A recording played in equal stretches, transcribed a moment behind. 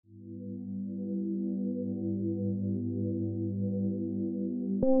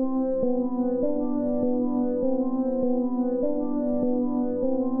Broadcasting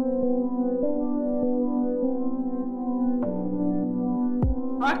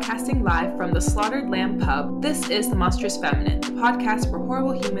live from the Slaughtered Lamb Pub, this is The Monstrous Feminine, the podcast where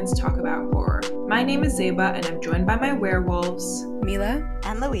horrible humans talk about horror. My name is Zeba, and I'm joined by my werewolves, Mila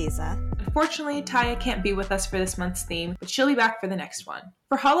and Louisa. Unfortunately, Taya can't be with us for this month's theme, but she'll be back for the next one.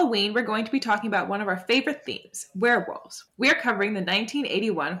 For Halloween, we're going to be talking about one of our favorite themes, werewolves. We are covering the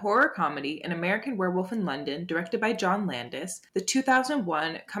 1981 horror comedy An American Werewolf in London, directed by John Landis, the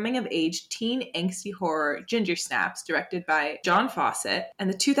 2001 coming-of-age teen angsty horror Ginger Snaps, directed by John Fawcett, and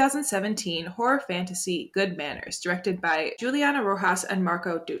the 2017 horror fantasy Good Manners, directed by Juliana Rojas and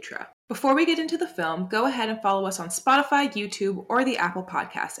Marco Dutra. Before we get into the film, go ahead and follow us on Spotify, YouTube, or the Apple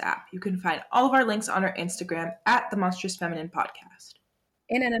Podcast app. You can find all of our links on our Instagram at The Monstrous Feminine Podcast.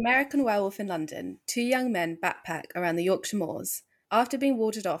 In An American Werewolf in London, two young men backpack around the Yorkshire moors. After being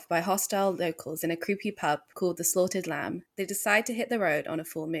warded off by hostile locals in a creepy pub called the Slaughtered Lamb, they decide to hit the road on a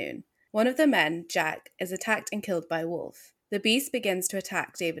full moon. One of the men, Jack, is attacked and killed by a wolf. The beast begins to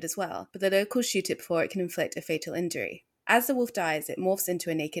attack David as well, but the locals shoot it before it can inflict a fatal injury. As the wolf dies, it morphs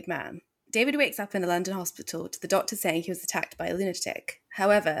into a naked man. David wakes up in a London hospital to the doctor saying he was attacked by a lunatic.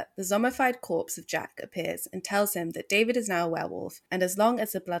 However, the zombified corpse of Jack appears and tells him that David is now a werewolf, and as long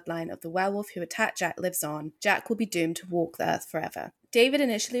as the bloodline of the werewolf who attacked Jack lives on, Jack will be doomed to walk the earth forever. David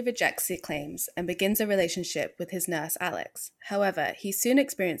initially rejects the claims and begins a relationship with his nurse Alex. However, he soon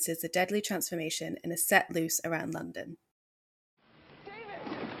experiences a deadly transformation and is set loose around London.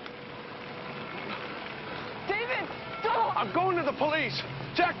 I'm going to the police.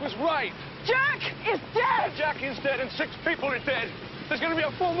 Jack was right. Jack is dead! Jack is dead and 6 people are dead. There's going to be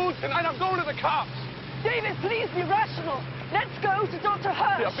a full moon tonight. I'm going to the cops. David, please be rational. Let's go to Dr.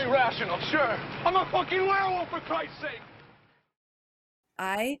 Hirsch. Yeah, be rational, sure. I'm a fucking werewolf, for Christ's sake.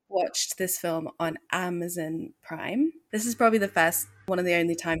 I watched this film on Amazon Prime. This is probably one of the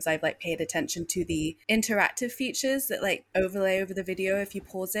only times I've paid attention to the interactive features that overlay over the video if you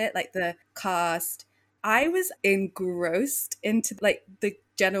pause it, like the cast. I was engrossed into the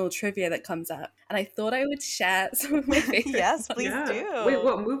general trivia that comes up, and I thought I would share some of my favorites. Yes, please do. Wait,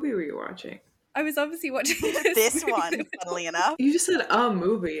 what movie were you watching? I was obviously watching this one, funnily enough. You just said a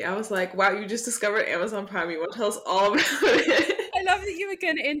movie. I was like, wow, you just discovered Amazon Prime. You want to tell us all about it? I love that you were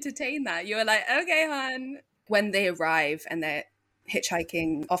going to entertain that. You were like, okay, hon. When they arrive and they're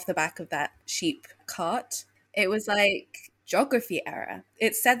hitchhiking off the back of that sheep cart, it was geography error.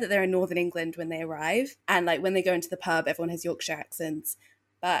 It's said that they're in Northern England when they arrive, and when they go into the pub, everyone has Yorkshire accents,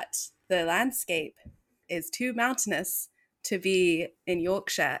 but the landscape is too mountainous to be in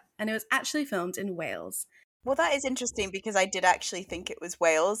Yorkshire, and it was actually filmed in Wales. Well, that is interesting because I did actually think it was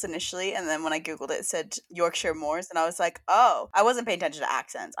Wales initially, and then when I googled it, it said Yorkshire Moors, and I was like, oh, I wasn't paying attention to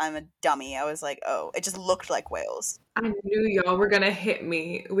accents. I'm a dummy. I was like, oh, it just looked like Wales. I knew y'all were going to hit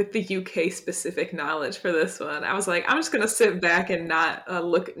me with the UK specific knowledge for this one. I was like, I'm just going to sit back and not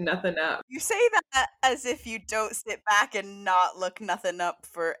look nothing up. You say that as if you don't sit back and not look nothing up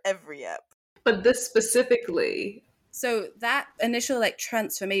for every ep. But this specifically. So that initial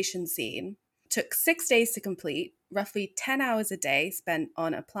transformation scene took 6 days to complete, roughly 10 hours a day spent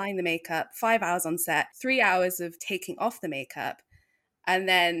on applying the makeup, 5 hours on set, 3 hours of taking off the makeup, and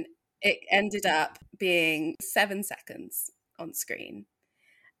then it ended up being 7 seconds on screen.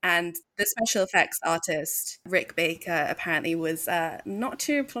 And the special effects artist, Rick Baker, apparently was not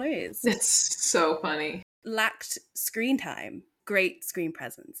too pleased. It's so funny. Lacked screen time, great screen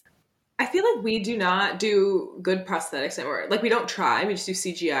presence. I feel like we do not do good prosthetics anymore. We don't try. We just do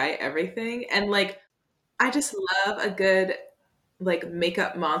CGI everything. And I just love a good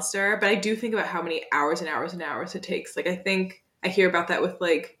makeup monster. But I do think about how many hours and hours and hours it takes. I think I hear about that with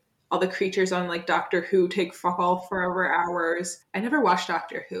all the creatures on Doctor Who take fuck all forever hours. I never watched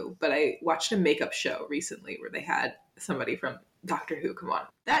Doctor Who, but I watched a makeup show recently where they had somebody from Doctor Who. Come on.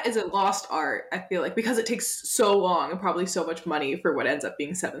 That is a lost art, I feel like, because it takes so long and probably so much money for what ends up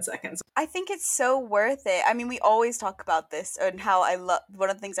being 7 seconds. I think it's so worth it. I mean, we always talk about this and how one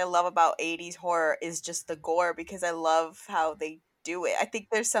of the things I love about 80s horror is just the gore, because I love how they do it. I think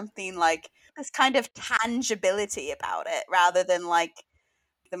there's something this kind of tangibility about it rather than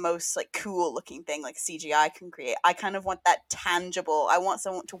the most cool looking thing CGI can create. I kind of want that tangible. I want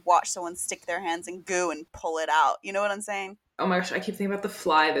someone to watch someone stick their hands in goo and pull it out. You know what I'm saying? Oh my gosh, I keep thinking about The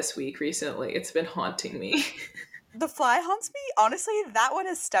Fly this week recently. It's been haunting me. The Fly haunts me. Honestly, that one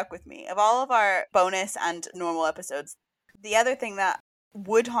has stuck with me. Of all of our bonus and normal episodes, the other thing that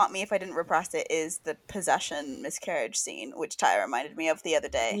would haunt me if I didn't repress it is the possession miscarriage scene, which Ty reminded me of the other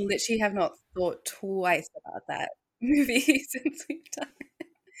day. I literally have not thought twice about that movie since we've done it.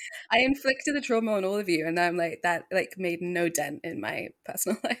 I inflicted the trauma on all of you, and I'm like, that like made no dent in my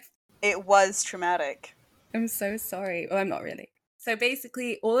personal life. It was traumatic. I'm so sorry. Well, I'm not really. So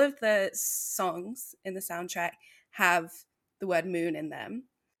basically, all of the songs in the soundtrack have the word moon in them.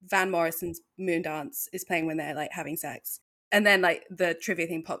 Van Morrison's Moon Dance is playing when they're like having sex. And then like the trivia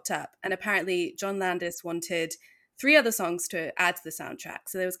thing popped up. And apparently John Landis wanted 3 other songs to add to the soundtrack.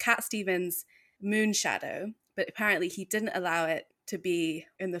 So there was Cat Stevens' Moon Shadow, but apparently he didn't allow it to be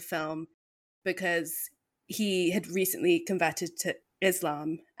in the film because he had recently converted to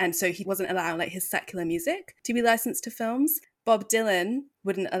Islam, and so he wasn't allowing like his secular music to be licensed to films. Bob Dylan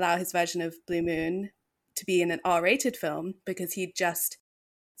wouldn't allow his version of Blue Moon to be in an R-rated film because he'd just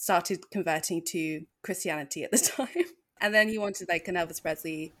started converting to Christianity at the time. And then he wanted like an Elvis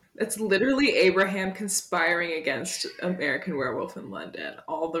Presley. It's literally Abraham conspiring against American Werewolf in London,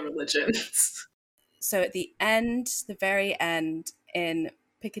 all the religions. So at the end, the very end, in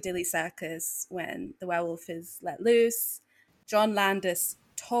Piccadilly Circus, when the werewolf is let loose, John Landis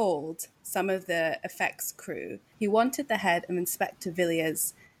told some of the effects crew he wanted the head of Inspector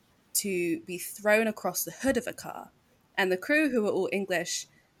Villiers to be thrown across the hood of a car. And the crew, who were all English,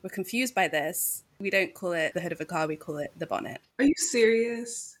 were confused by this. We don't call it the hood of a car, we call it the bonnet. Are you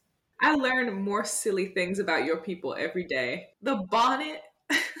serious? I learn more silly things about your people every day. The bonnet?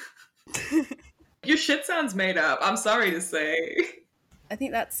 Your shit sounds made up, I'm sorry to say. I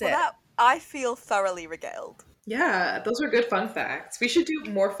think that's it. Well, I feel thoroughly regaled. Yeah, those were good fun facts. We should do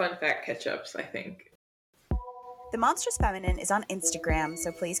more fun fact catch-ups, I think. The Monstrous Feminine is on Instagram,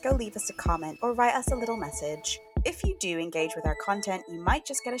 so please go leave us a comment or write us a little message. If you do engage with our content, you might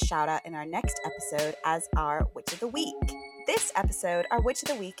just get a shout out in our next episode as our Witch of the Week. This episode, our Witch of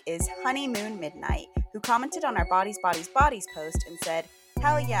the Week is Honeymoon Midnight, who commented on our Bodies, Bodies, Bodies post and said,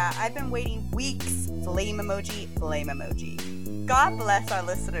 "Hell yeah, I've been waiting weeks. Flame emoji, flame emoji." God bless our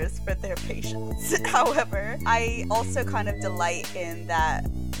listeners for their patience. However, I also kind of delight in that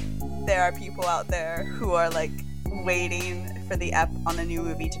there are people out there who are like waiting for the ep on a new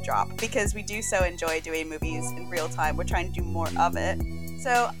movie to drop, because we do so enjoy doing movies in real time. We're trying to do more of it.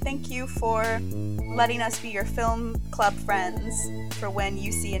 So thank you for letting us be your film club friends for when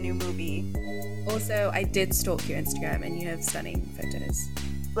you see a new movie. Also, I did stalk your Instagram and you have stunning photos.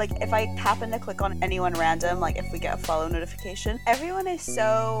 Like, if I happen to click on anyone random, like if we get a follow notification, everyone is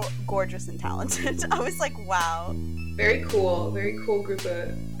so gorgeous and talented. I was like, wow. Very cool group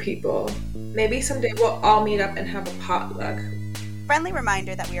of people. Maybe someday we'll all meet up and have a potluck. Friendly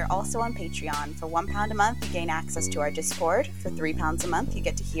reminder that we are also on Patreon. For £1 a month, you gain access to our Discord. For £3 a month, you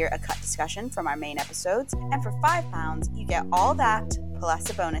get to hear a cut discussion from our main episodes. And for £5, you get all that, plus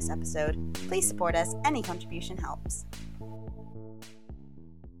a bonus episode. Please support us. Any contribution helps.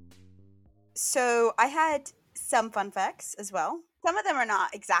 So I had some fun facts as well. Some of them are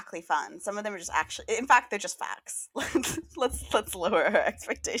not exactly fun. Some of them are just actually, in fact, they're just facts. let's lower our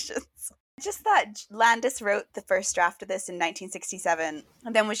expectations. Just that Landis wrote the first draft of this in 1967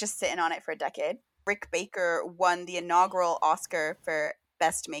 and then was just sitting on it for a decade. Rick Baker won the inaugural Oscar for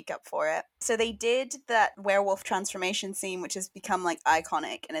best makeup for it. So they did that werewolf transformation scene, which has become like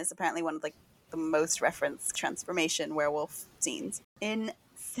iconic and is apparently one of like the most referenced transformation werewolf scenes in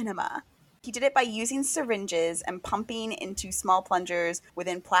cinema. He did it by using syringes and pumping into small plungers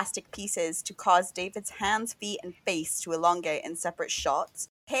within plastic pieces to cause David's hands, feet, and face to elongate in separate shots.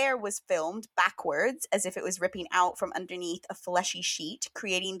 Hair was filmed backwards as if it was ripping out from underneath a fleshy sheet,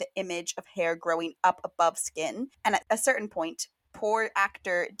 creating the image of hair growing up above skin. And at a certain point, poor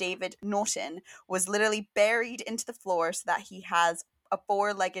actor David Norton was literally buried into the floor so that he has a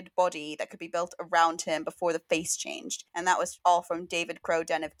 4-legged body that could be built around him before the face changed. And that was all from David Crow,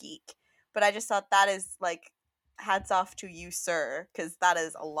 Den of Geek. But I just thought that is, like, hats off to you, sir, because that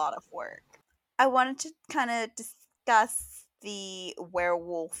is a lot of work. I wanted to kind of discuss the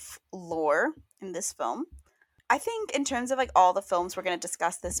werewolf lore in this film. I think in terms of, like, all the films we're going to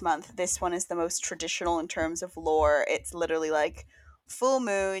discuss this month, this one is the most traditional in terms of lore. It's literally, like, full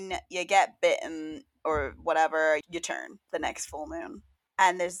moon, you get bitten, or whatever, you turn the next full moon.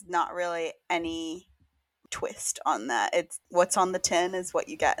 And there's not really any twist on that. It's what's on the tin is what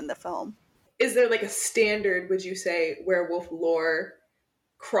you get in the film. Is there like a standard, would you say, werewolf lore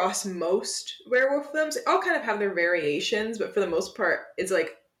cross most werewolf films? They all kind of have their variations, but for the most part, it's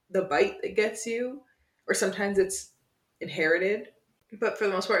like the bite that gets you, or sometimes it's inherited. But for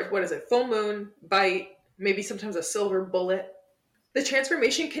the most part, what is it? Full moon, bite, maybe sometimes a silver bullet. The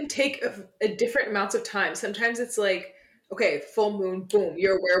transformation can take a different amounts of time. Sometimes it's like, okay, full moon, boom,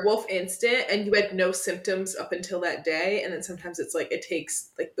 you're a werewolf instant, and you had no symptoms up until that day. And then sometimes it's like it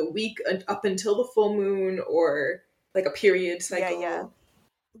takes like the week up until the full moon, or like a period cycle. Yeah.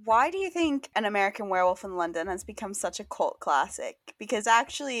 Why do you think An American Werewolf in London has become such a cult classic? Because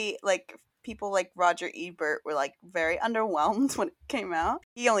actually, like, people like Roger Ebert were like very underwhelmed when it came out.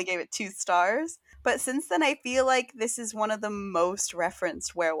 He only gave it 2 stars. But since then, I feel like this is one of the most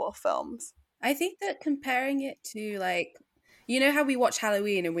referenced werewolf films. I think that comparing it to, like, you know how we watch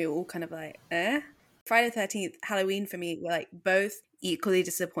Halloween and we were all kind of like, eh? Friday the 13th, Halloween for me were like both equally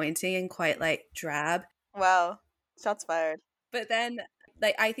disappointing and quite like drab. Wow. Shots fired. But then,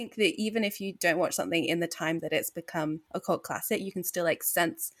 like, I think that even if you don't watch something in the time that it's become a cult classic, you can still like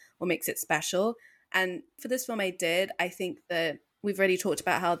sense what makes it special. And for this film, I did. I think that we've already talked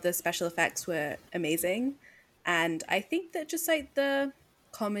about how the special effects were amazing. And I think that just like the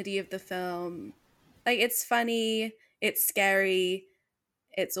comedy of the film, like, it's funny, it's scary,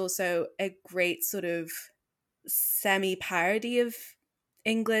 it's also a great sort of semi parody of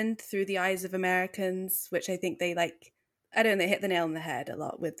England through the eyes of Americans, which I think they like. I don't know, they hit the nail on the head a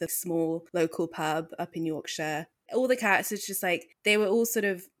lot with the small local pub up in Yorkshire. All the characters just like, they were all sort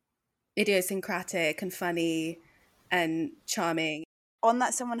of idiosyncratic and funny and charming. On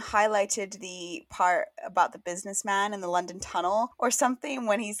that, someone highlighted the part about the businessman in the London tunnel or something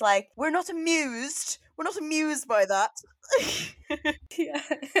when he's like, we're not amused by that. Yeah.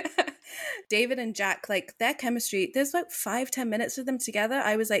 David and Jack, like, their chemistry, there's like 5-10 minutes with them together.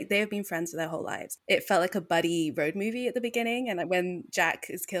 I was like, they've been friends for their whole lives. It felt like a buddy road movie at the beginning, and when Jack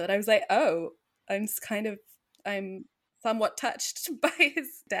is killed, I was like, oh, I'm somewhat touched by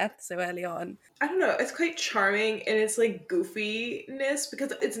his death so early on. I don't know, it's quite charming in its like goofiness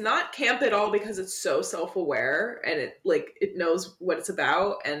because it's not camp at all because it's so self-aware and it knows what it's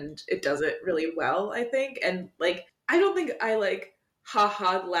about and it does it really well, I think. And like, I don't think I like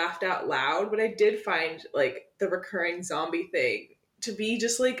haha laughed out loud, but I did find like the recurring zombie thing to be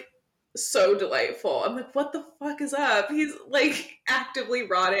just like so delightful. I'm like, what the fuck is up? He's like actively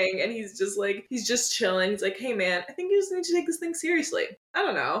rotting and he's just chilling. He's like, hey man, I think you just need to take this thing seriously. I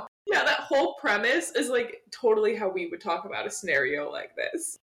don't know. Yeah, that whole premise is like totally how we would talk about a scenario like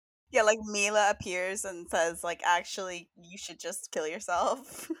this. Yeah, like Mila appears and says, like, actually, you should just kill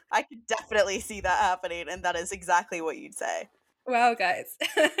yourself. I could definitely see that happening, and that is exactly what you'd say. Wow, guys.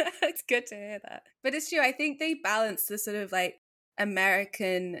 It's good to hear that. But it's true, I think they balance the sort of like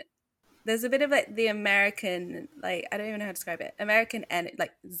American, there's a bit of like the American, like, I don't even know how to describe it, American and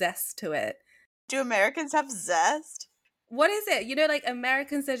like zest to it. Do Americans have zest? What is it? You know, like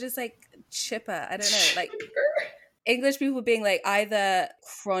Americans are just like chipper. I don't know. Like English people being like either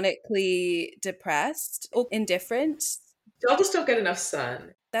chronically depressed or indifferent. Y'all just don't get enough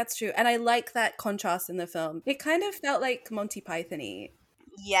sun. That's true. And I like that contrast in the film. It kind of felt like Monty Python-y.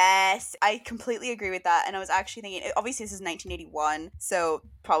 Yes, I completely agree with that. And I was actually thinking, obviously this is 1981, so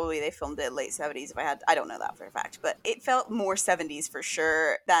probably they filmed it late 70s I don't know that for a fact, but it felt more 70s for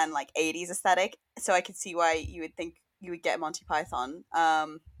sure than like 80s aesthetic. So I could see why you would think you would get Monty Python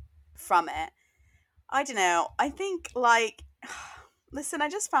from it. I don't know. I think like, listen, I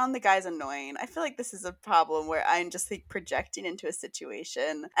just found the guys annoying. I feel like this is a problem where I'm just like projecting into a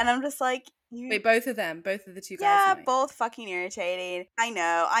situation and I'm just like, Wait, both of the two guys. Yeah, annoying. both fucking irritating. I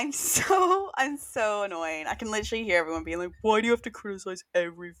know. I'm so annoying. I can literally hear everyone being like, why do you have to criticize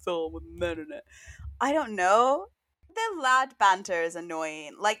every film with men in it? I don't know. The lad banter is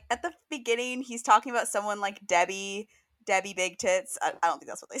annoying. Like at the beginning, he's talking about someone like Debbie Big Tits. I don't think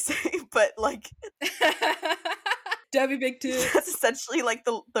that's what they say, but like Debbie Big Tits. That's essentially like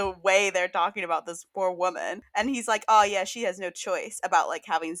the way they're talking about this poor woman. And he's like, oh yeah, she has no choice about like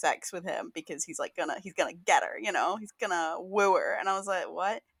having sex with him because he's gonna get her, you know? He's gonna woo her. And I was like,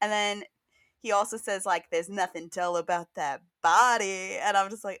 what? And then he also says like, there's nothing dull about that body. And I'm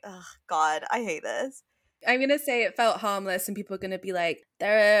just like, oh God, I hate this. I'm gonna say it felt harmless and people are gonna be like,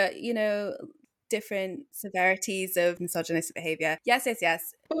 there are, you know, different severities of misogynistic behavior. Yes.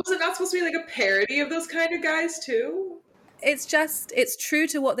 But was it not supposed to be like a parody of those kind of guys too? It's true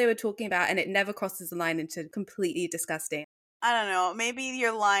to what they were talking about and it never crosses the line into completely disgusting. I don't know. Maybe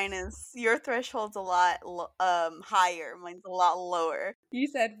your threshold's a lot higher. Mine's a lot lower. You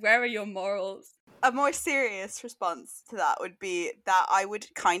said, where are your morals? A more serious response to that would be that I would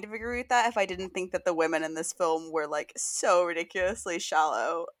kind of agree with that if I didn't think that the women in this film were like so ridiculously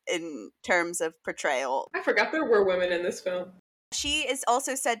shallow in terms of portrayal. I forgot there were women in this film. She is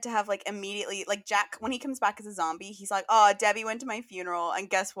also said to have like immediately, like Jack, when he comes back as a zombie, he's like, oh, Debbie went to my funeral and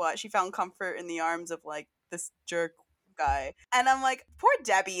guess what? She found comfort in the arms of like this jerk guy. And I'm like, poor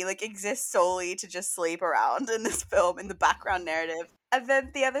Debbie like exists solely to just sleep around in this film in the background narrative. And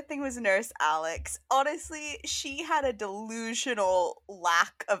then the other thing was Nurse Alex. Honestly, she had a delusional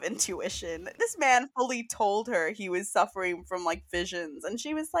lack of intuition. This man fully told her he was suffering from like visions, and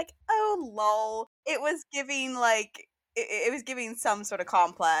she was like, "Oh lol." It was giving like it was giving some sort of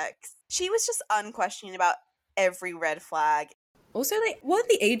complex. She was just unquestioning about every red flag. Also, like, what are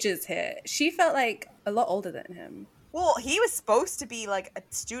the ages here? She felt like a lot older than him. Well, he was supposed to be like a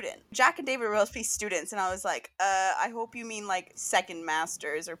student. Jack and David were supposed to be students, and I was like, I hope you mean like second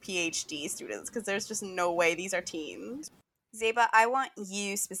masters or PhD students, because there's just no way these are teens. Zeba, I want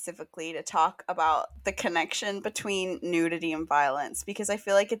you specifically to talk about the connection between nudity and violence, because I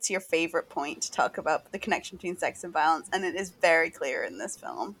feel like it's your favorite point to talk about the connection between sex and violence, and it is very clear in this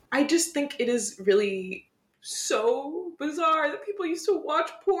film. I just think it is really so bizarre that people used to watch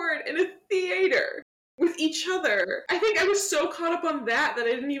porn in a theater with each other. I think I was so caught up on that I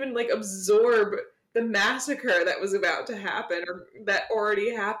didn't even like absorb the massacre that was about to happen or that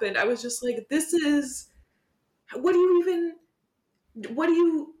already happened. I was just like, this is, do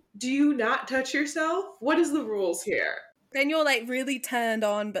you not touch yourself? What is the rules here? Then you're like really turned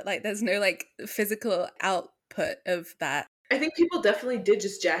on, but like there's no like physical output of that. I think people definitely did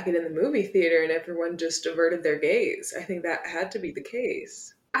just jack it in the movie theater and everyone just averted their gaze. I think that had to be the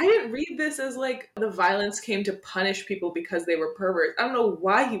case. I didn't read this as like the violence came to punish people because they were perverts. I don't know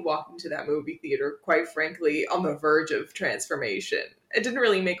why he walked into that movie theater, quite frankly, on the verge of transformation. It didn't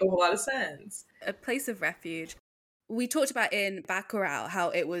really make a whole lot of sense. A place of refuge. We talked about in Bacurau how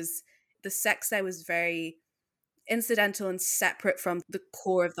it was, the sex there was very incidental and separate from the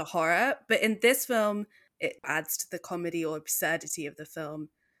core of the horror. But in this film, it adds to the comedy or absurdity of the film.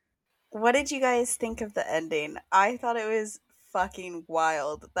 What did you guys think of the ending? I thought it was fucking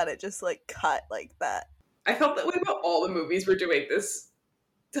wild that it just like cut like that. I felt that way about all the movies we're doing this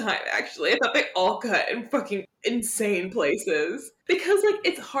time, actually. I thought they all cut in fucking insane places. Because like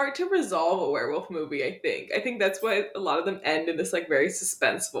it's hard to resolve a werewolf movie, I think. I think that's why a lot of them end in this like very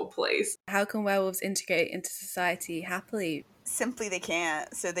suspenseful place. How can werewolves integrate into society happily? Simply they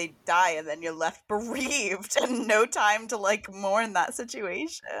can't, so they die and then you're left bereaved and no time to like mourn that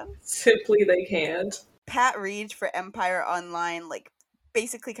situation. Simply they can't. Pat Reed for Empire Online like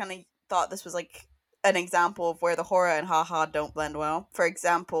basically kind of thought this was like an example of where the horror and haha don't blend well. For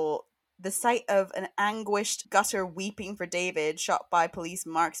example, the sight of an anguished gutter weeping for David shot by police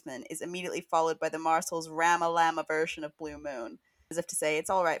marksmen is immediately followed by the Marshals' Rama-Lama version of Blue Moon, as if to say, it's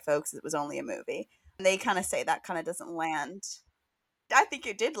all right folks, it was only a movie. And they kind of say that kind of doesn't land. I think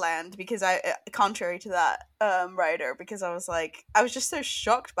it did land because contrary to that writer, because I was just so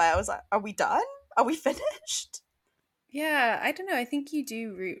shocked by it. I was like, are we done? Are we finished? Yeah, I don't know. I think you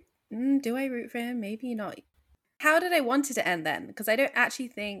do root. Do I root for him? Maybe not. How did I want it to end then? Because I don't actually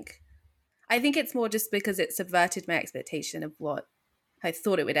think... I think it's more just because it subverted my expectation of what I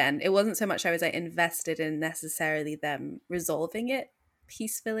thought it would end. It wasn't so much I was like invested in necessarily them resolving it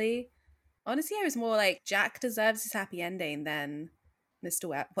peacefully. Honestly, I was more like, Jack deserves his happy ending than Mr.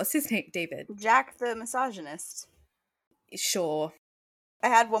 Webb. What's his name? David. Jack the misogynist. Sure. I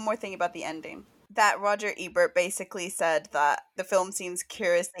had one more thing about the ending. That Roger Ebert basically said that the film seems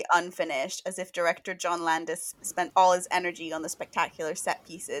curiously unfinished, as if director John Landis spent all his energy on the spectacular set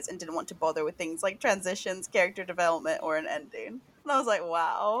pieces and didn't want to bother with things like transitions, character development, or an ending. And I was like,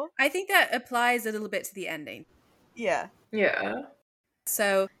 wow. I think that applies a little bit to the ending. Yeah. Yeah.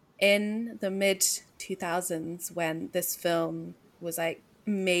 So in the mid-2000s, when this film was like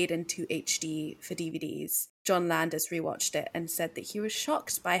made into HD for DVDs, John Landis rewatched it and said that he was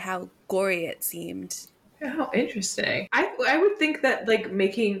shocked by how gory it seemed. How interesting. I would think that like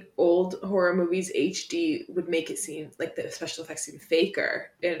making old horror movies HD would make it seem like the special effects seem faker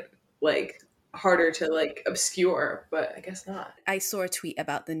and like harder to like obscure, but I guess not. I saw a tweet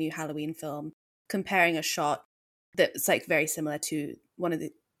about the new Halloween film comparing a shot that's like very similar to one of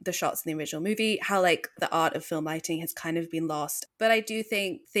the shots in the original movie, how like the art of film lighting has kind of been lost. But I do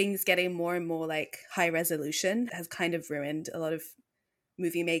think things getting more and more like high resolution has kind of ruined a lot of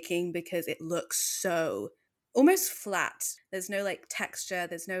movie making because it looks so almost flat. There's no like texture,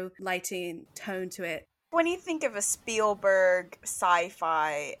 there's no lighting tone to it. When you think of a Spielberg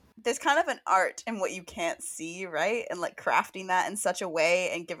sci-fi, there's kind of an art in what you can't see, right? And like crafting that in such a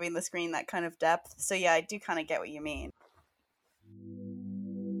way and giving the screen that kind of depth. So yeah, I do kind of get what you mean.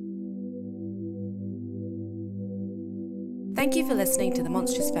 Thank you for listening to The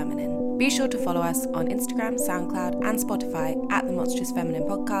Monstrous Feminine. Be sure to follow us on Instagram, SoundCloud, and Spotify at The Monstrous Feminine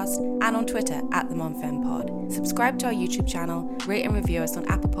Podcast and on Twitter at The MonFemPod. Subscribe to our YouTube channel, rate and review us on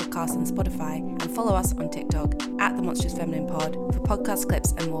Apple Podcasts and Spotify, and follow us on TikTok at The Monstrous Feminine Pod for podcast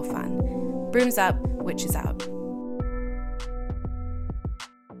clips and more fun. Brooms up, witches out.